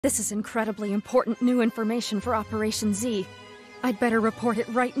This is incredibly important new information for Operation Z. I'd better report it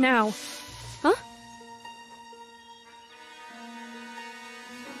right now. Huh?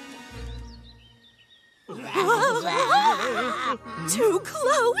 Too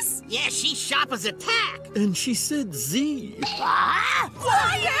close! Yeah, she's sharp as a tack. And she said Z. Quiet!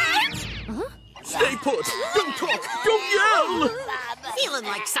 Huh? Stay put! Don't talk! Don't yell! Feeling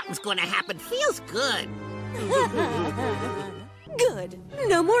like something's gonna happen feels good. Good.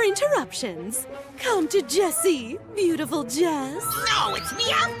 No more interruptions. Come to Jessie, beautiful Jess. No, it's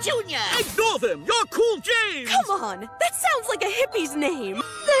Meow Jr. Ignore them! You're Cool James! Come on, that sounds like a hippie's name.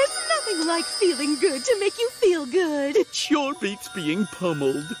 There's nothing like feeling good to make you feel good. It sure beats being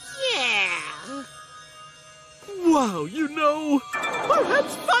pummeled. Yeah. Wow, you know,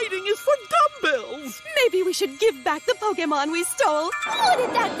 perhaps fighting is for dumbbells! Maybe we should give back the Pokémon we stole.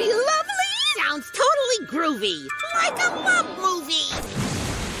 Wouldn't that be lovely? Sounds totally groovy. Like a love movie.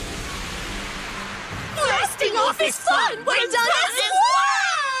 Blasting off is fun when done as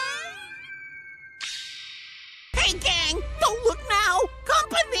one! Hey, gang, don't look now.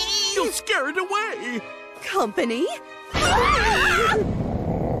 Company! You'll scare it away! Company?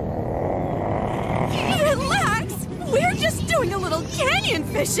 Relax! We're just doing a little canyon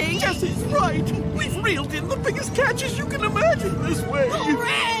fishing! Jessie's right! We've reeled in the biggest catches you can imagine this way!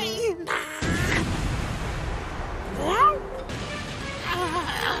 Hooray!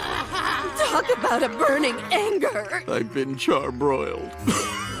 Talk about a burning anger! I've been charbroiled.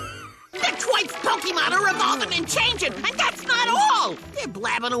 The Twipes Pokemon are evolving and changing, and that's not all! They're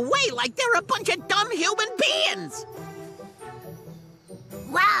blabbing away like they're a bunch of dumb human beings!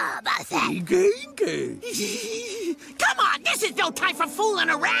 Wow, about that? Come on, this is no time for fooling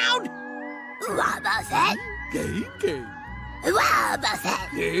around! What about that? What about that?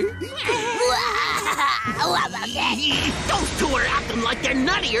 What about that? Those two are acting like they're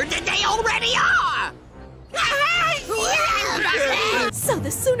nuttier than they already are! So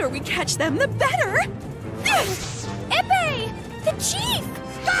the sooner we catch them, the better! Ippei! The chief!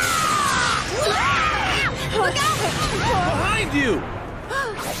 Look out! Behind you!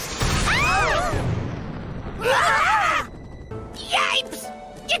 Yipes!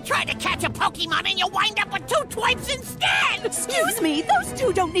 You try to catch a Pokemon and you wind up with two Twipes instead! Excuse me, those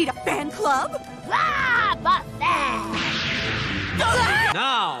two don't need a fan club!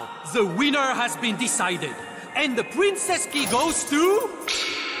 Now, the winner has been decided, and the Princess Key goes to...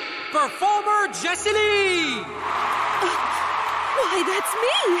 Performer Jessie Lee! Why, that's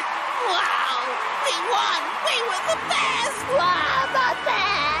me! Wow! We won! We were the best! Wow, the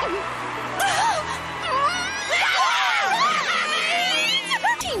best!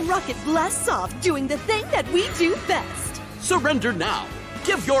 Team Rocket blasts off doing the thing that we do best! Surrender now!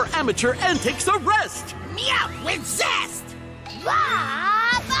 Give your amateur antics a rest! Meow with zest!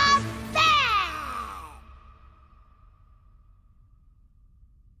 Wow, the best!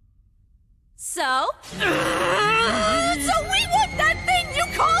 So? So we want that thing you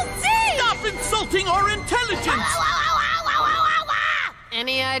call Z! Stop insulting our intelligence!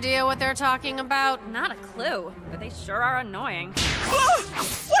 Any idea what they're talking about? Not a clue, but they sure are annoying.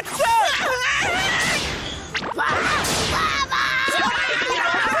 What's that?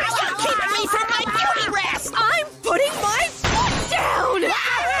 You're keeping me from my beauty rest! I'm putting my foot down!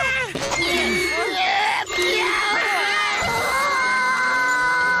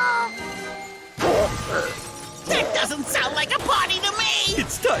 That doesn't sound like a party to me!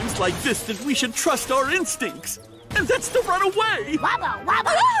 It's times like this that we should trust our instincts. And that's to run away!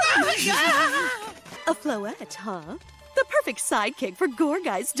 A Floette, huh? The perfect sidekick for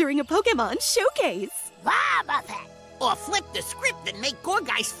Gorgeist during a Pokémon showcase. Or flip the script and make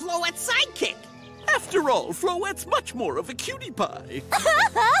Gorgeist Floette's sidekick. After all, Floette's much more of a cutie pie.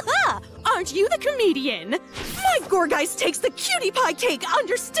 Aren't you the comedian? My Gorgeist takes the cutie pie cake,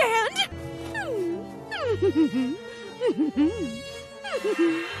 understand?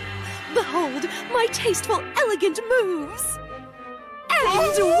 Behold my tasteful, elegant moves. And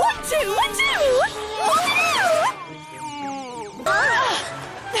 1, 2,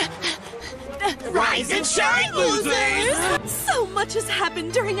 2! Rise and shine, losers! So much has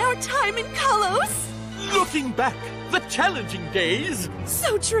happened during our time in Kalos. Looking back, the challenging days.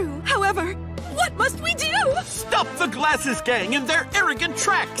 So true. However, what must we do? Stop the Glasses Gang in their arrogant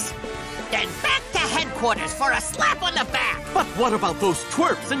tracks. Then back to headquarters for a slap on the back! But what about those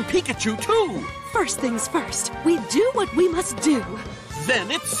twerps and Pikachu, too? First things first, we do what we must do. Then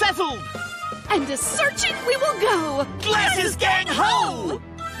it's settled. And to searching we will go. Glasses Gang ho!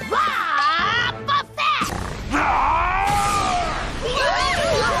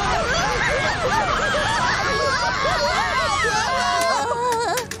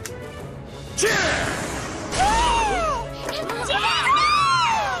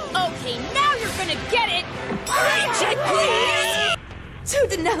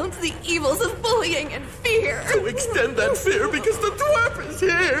 denounce the evils of bullying and fear. To extend that fear because the dwarf is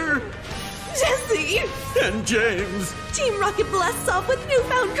here! Jesse! And James! Team Rocket blasts off with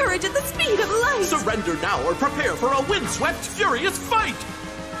newfound courage at the speed of light. Surrender now or prepare for a windswept, furious fight!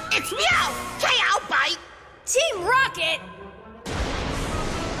 It's Meow! KO Bite! Team Rocket!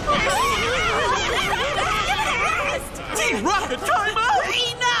 Team Rocket, time out!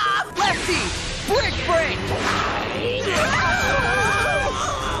 Enough! Lefty! Brick break!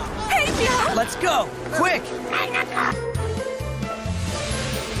 Hey, Meow! Let's go! Quick!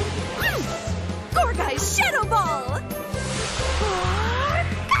 Gorgai's Shadow Ball!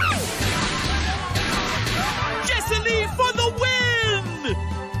 Jesselie for the win!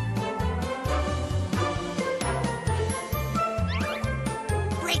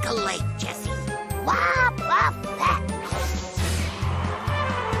 Break a leg, Jesse. Wop, wop, that.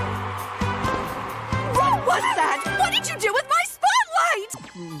 What was that? What did you do with my spotlight?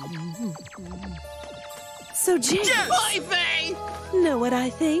 So, James, Hi, Faye! know what I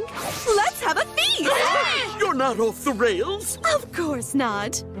think? Let's have a feast! You're not off the rails! Of course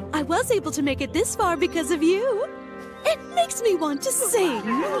not. I was able to make it this far because of you. It makes me want to sing.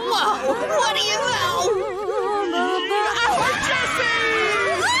 Whoa, what do you know?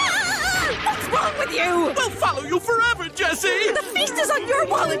 What's wrong with you? We'll follow you forever, Jesse! The feast is on your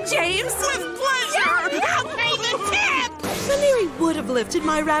wallet, James! With pleasure! I'll pay the tip! Maneri would have lifted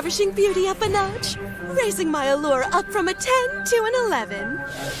my ravishing beauty up a notch, raising my allure up from a 10 to an 11.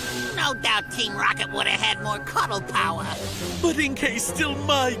 No doubt Team Rocket would have had more cuddle power. But Inkay's still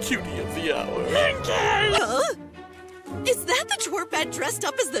my cutie of the hour. Huh? Is that the twerpette dressed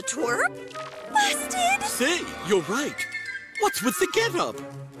up as the twerp? Busted! Say, you're right. What's with the get-up?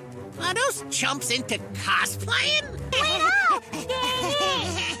 Are those chumps into cosplaying? Wait up!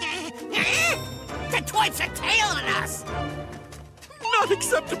 The twips are tailing us! Not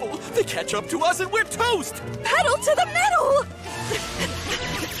acceptable! They catch up to us and we're toast! Pedal to the metal!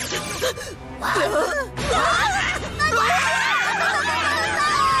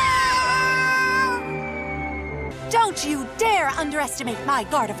 Don't you dare underestimate my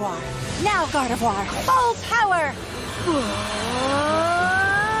Gardevoir! Now, Gardevoir, full power!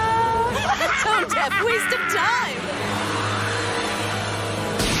 Tone-deaf waste of time!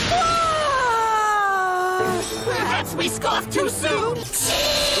 Perhaps we scoffed too soon!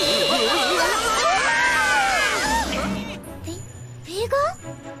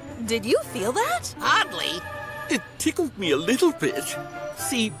 Did you feel that? Oddly. It tickled me a little bit.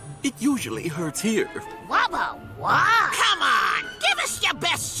 See, it usually hurts here. Wubba, what? Come on! Give us your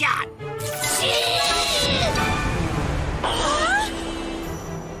best shot!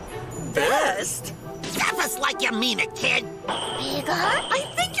 Best? Stop us like you mean it, kid! I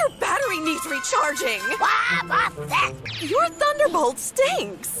think your battery needs recharging. Wubba, that! Your Thunderbolt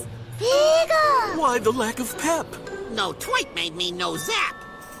stinks. Why the lack of pep? No twit made me no zap.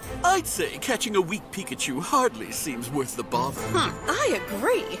 I'd say catching a weak Pikachu hardly seems worth the bother. I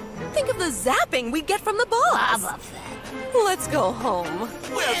agree. Think of the zapping we get from the boss. Wubba, that. Let's go home.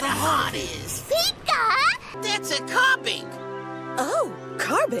 Where the heart is. That's a carbink. Oh,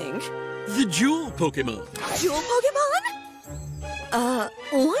 Carbink? The Jewel Pokémon. Jewel Pokemon?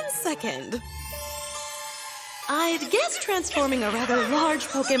 1 second. I'd guess transforming a rather large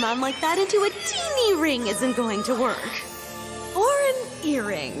Pokemon like that into a teeny ring isn't going to work. Or an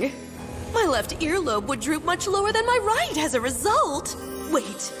earring. My left earlobe would droop much lower than my right as a result.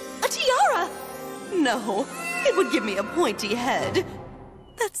 Wait, a tiara? No, it would give me a pointy head.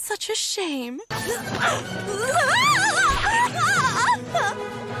 That's such a shame.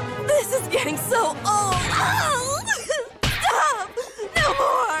 This is getting so old. Stop! No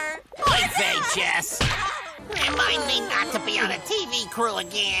more! Oi, Faye, Jess. Remind me not to be on a TV crew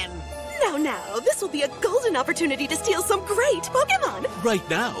again. Now, this will be a golden opportunity to steal some great Pokemon. Right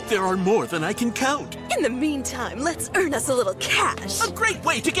now, there are more than I can count. In the meantime, let's earn us a little cash. A great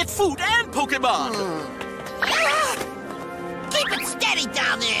way to get food and Pokemon! Keep it steady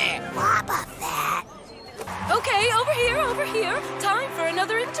down there. Wubba, that. Okay, over here. Time for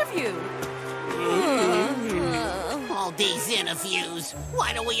another interview. All these interviews.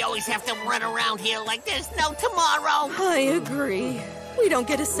 Why do we always have to run around here like there's no tomorrow? I agree. We don't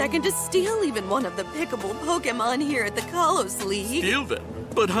get a second to steal even one of the pickable Pokemon here at the Kalos League. Steal them?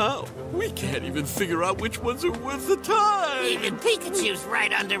 But how? We can't even figure out which ones are worth the time. Even Pikachu's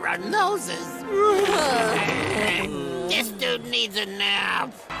right under our noses. This dude needs a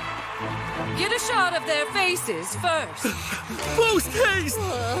nap. Get a shot of their faces first. Boost haste!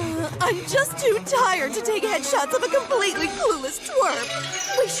 I'm just too tired to take headshots of a completely clueless twerp.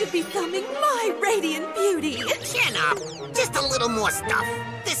 We should be filming my radiant beauty. Chin up. Just a little more stuff.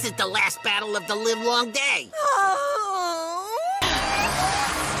 This is the last battle of the livelong day. Oh.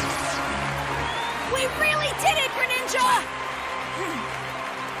 We really did it, Greninja!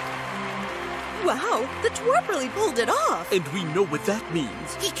 Wow, the twerp really pulled it off. And we know what that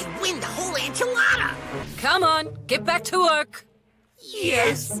means. He can win the whole enchilada. Come on, get back to work.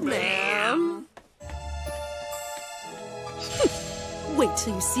 Yes, ma'am. Wait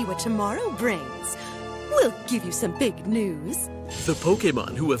till you see what tomorrow brings. We'll give you some big news. The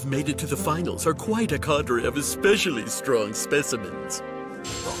Pokémon who have made it to the finals are quite a cadre of especially strong specimens.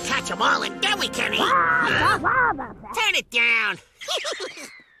 We'll catch them all and then we can eat. Turn it down.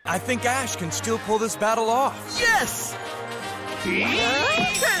 I think Ash can still pull this battle off. Yes!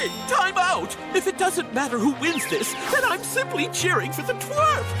 Hey, time out! If it doesn't matter who wins this, then I'm simply cheering for the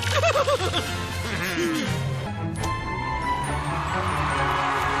twerp!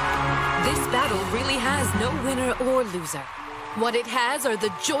 This battle really has no winner or loser. What it has are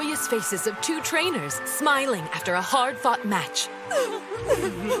the joyous faces of two trainers smiling after a hard-fought match.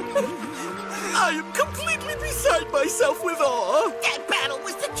 I am completely beside myself with awe! That battle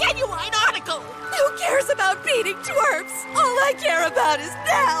was the genuine article. Who cares about beating twerps? All I care about is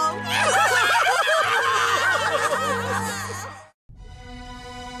now.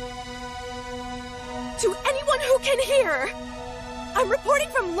 To anyone who can hear, I'm reporting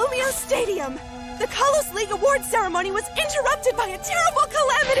from Lumio Stadium. The Kalos League Awards ceremony was interrupted by a terrible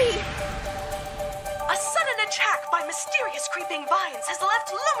calamity. A sudden attack by mysterious creeping vines has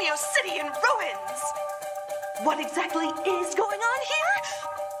left Lumio City in ruins. What exactly is going on here?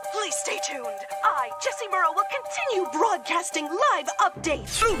 Please stay tuned. I, Jessie Murrow, will continue broadcasting live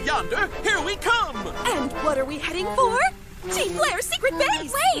updates. Through yonder, here we come! And what are we heading for? Team Flair's secret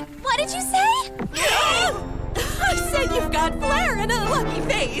base! Wait, what did you say? I said you've got flair and a lucky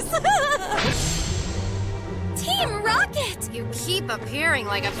face. Team Rocket! You keep appearing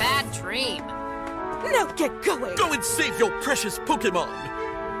like a bad dream. Now get going. Go and save your precious Pokémon!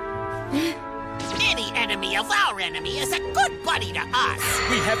 Any enemy of our enemy is a good buddy to us.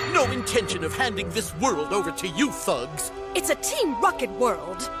 We have no intention of handing this world over to you thugs. It's a Team Rocket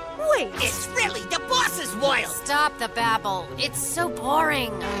world. Wait. It's really the boss's world. Stop the babble. It's so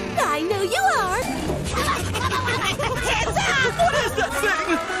boring. I know you are. Hands up! What is that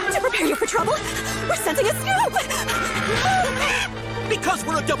thing? To prepare you for trouble, we're sensing a scoop. Because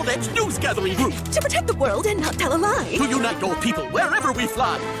we're a double-edged news-gathering group. To protect the world and not tell a lie. To unite all people wherever we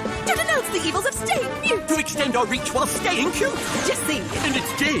fly. To denounce the evils of staying mute. To extend our reach while staying cute. Jesse. And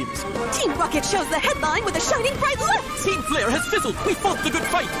it's James. Team Rocket shows the headline with a shining bright light. Team Flair has fizzled. We fought the good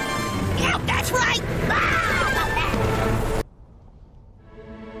fight. Yeah, that's right.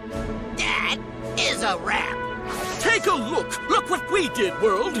 That is a wrap. Take a look. Look what we did,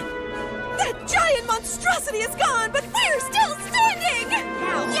 world. That giant monstrosity is gone, but we're still standing!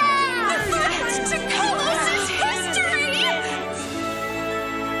 Yeah! The threat to Kalos'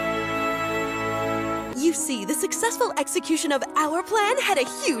 history! You see, the successful execution of our plan had a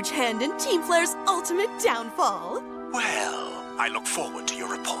huge hand in Team Flair's ultimate downfall. Well, I look forward to your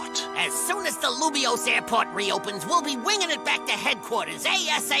report. As soon as the Lumios airport reopens, we'll be winging it back to headquarters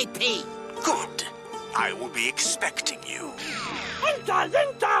ASAP. Good. I will be expecting you.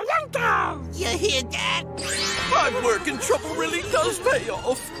 You hear that? Hard work and trouble really does pay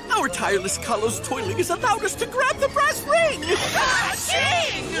off. Our tireless Kalos toiling has allowed us to grab the brass ring.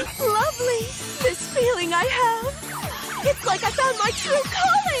 Lovely. This feeling I have. It's like I found my true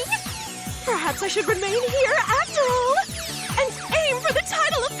calling. Perhaps I should remain here after all. And aim for the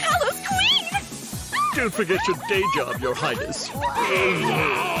title of Kalos Queen. Don't forget your day job, Your Highness.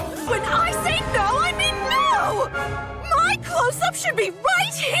 When I say no, I mean no! My close-up should be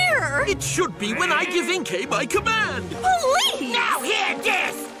right here! It should be when I give Inkay my command. Please! Now hear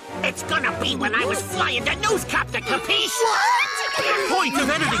this! It's gonna be when I was flying the newscopter, capiche? What? The point of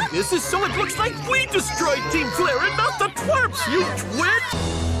editing this is so it looks like we destroyed Team Flair and not the twerps, you twit!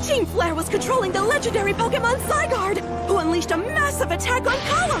 Team Flair was controlling the legendary Pokémon Zygarde, who unleashed a massive attack on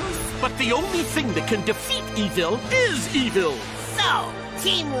Kalos! But the only thing that can defeat evil is evil! So,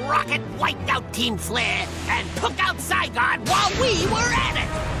 Team Rocket wiped out Team Flair and took out Zygarde while we were at it!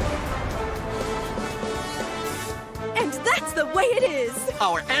 And that's the way it is!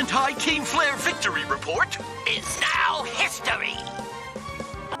 Our anti-Team Flair victory report Is now history!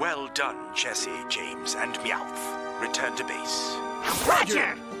 Well done, Jessie, James, and Meowth. Return to base.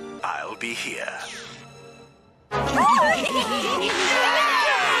 Roger! I'll be here.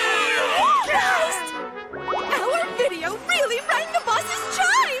 Christ! Our video really rang the boss's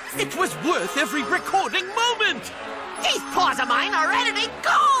chimes! It was worth every recording moment! These paws of mine are editing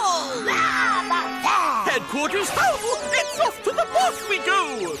gold! Headquarters, oh, it's off to